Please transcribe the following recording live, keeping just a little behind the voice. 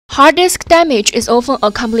Hard disk damage is often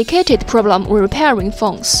a complicated problem when repairing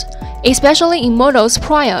phones, especially in models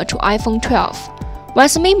prior to iPhone 12.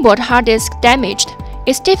 Once mainboard hard disk damaged,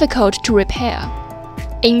 it's difficult to repair.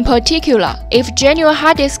 In particular, if genuine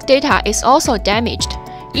hard disk data is also damaged,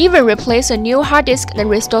 even replace a new hard disk and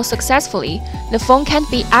restore successfully, the phone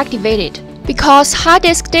can't be activated. Because hard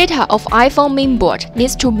disk data of iPhone mainboard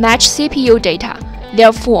needs to match CPU data.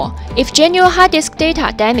 Therefore, if genuine hard disk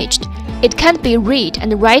data damaged, it can't be read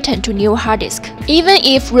and written to new hard disk. Even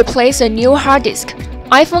if replace a new hard disk,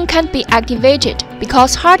 iPhone can't be activated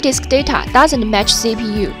because hard disk data doesn't match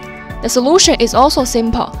CPU. The solution is also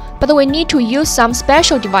simple, but we need to use some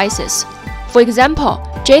special devices. For example,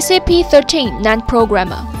 JC P13 Nand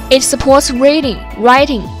Programmer. It supports reading,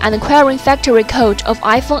 writing, and querying factory code of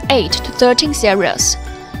iPhone 8 to 13 series.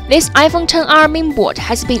 This iPhone XR mainboard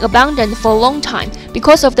has been abandoned for a long time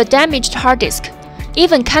because of the damaged hard disk.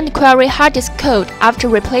 Even can't query hard disk code after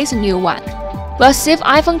replacing a new one. We'll save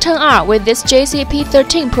iPhone XR with this JC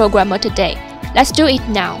P13 programmer today. Let's do it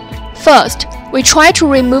now. First, we try to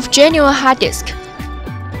remove genuine hard disk.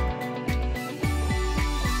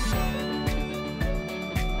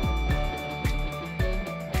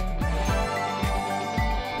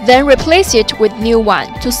 Then replace it with new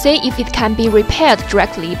one to see if it can be repaired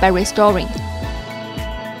directly by restoring.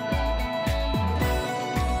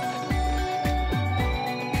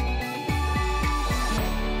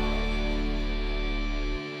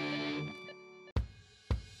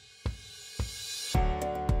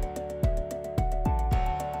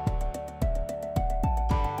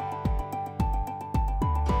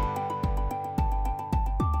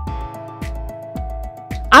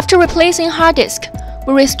 After replacing hard disk,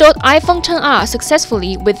 we restored iPhone XR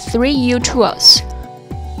successfully with 3 EU tools.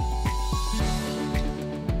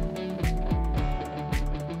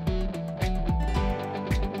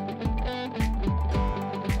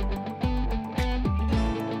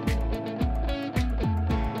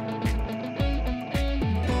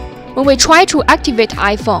 When we try to activate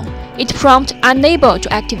iPhone, it prompts unable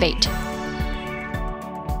to activate.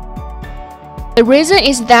 The reason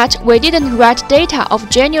is that we didn't write data of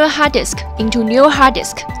genuine hard disk into new hard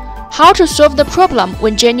disk. How to solve the problem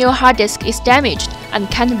when genuine hard disk is damaged and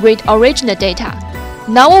can't read original data?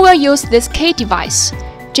 Now we will use this key device,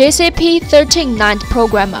 JC P13 Nand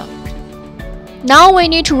Programmer. Now we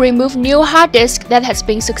need to remove new hard disk that has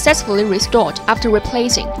been successfully restored after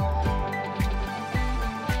replacing.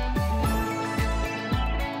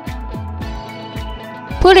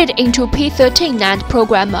 Put it into P13 Nand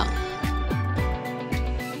Programmer.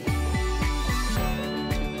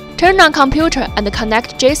 Turn on computer and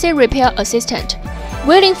connect JC Repair Assistant,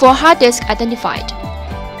 waiting for hard disk identified.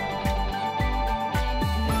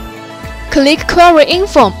 Click Query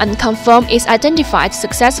Info and confirm it's identified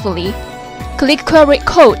successfully. Click Query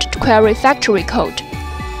Code to query factory code.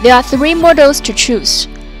 There are 3 models to choose.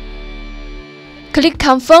 Click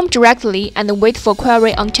Confirm directly and wait for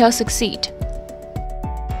query until succeed.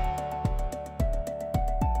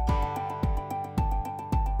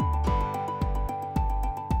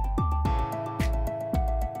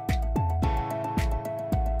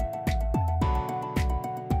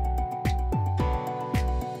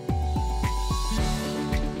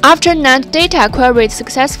 After NAND data queried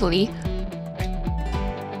successfully,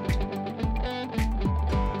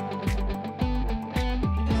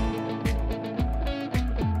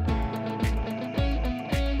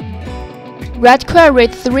 write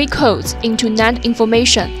queried 3 codes into NAND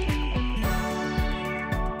information.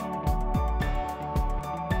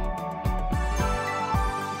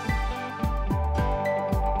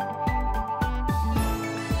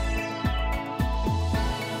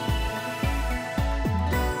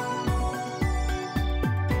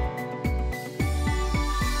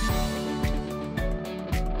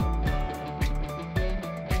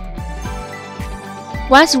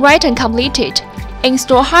 Once written completed,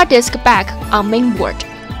 install hard disk back on mainboard.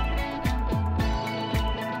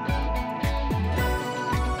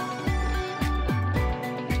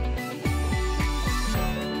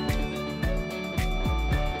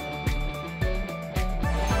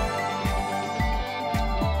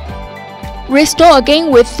 Restore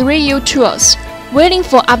again with 3 EU tools, waiting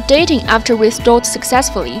for updating after restored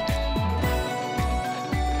successfully.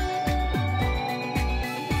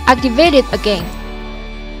 Activate it again.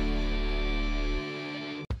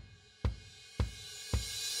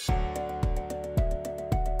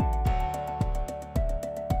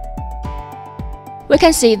 We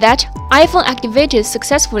can see that iPhone activated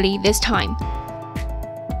successfully this time.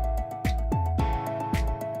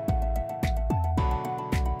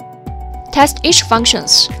 Test each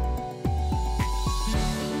functions.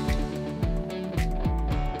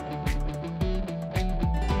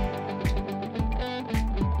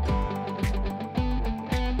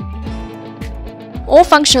 all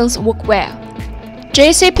functions work well.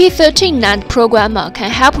 JC P13 Nand Programmer can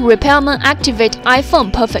help repairmen activate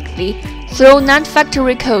iPhone perfectly through Nand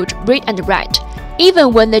factory code read and write,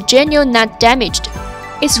 even when the genuine Nand damaged.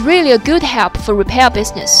 It's really a good help for repair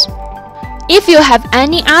business. If you have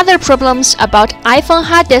any other problems about iPhone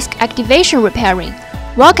hard disk activation repairing,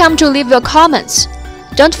 welcome to leave your comments.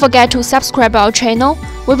 Don't forget to subscribe our channel.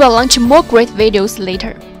 We will launch more great videos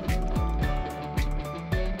later.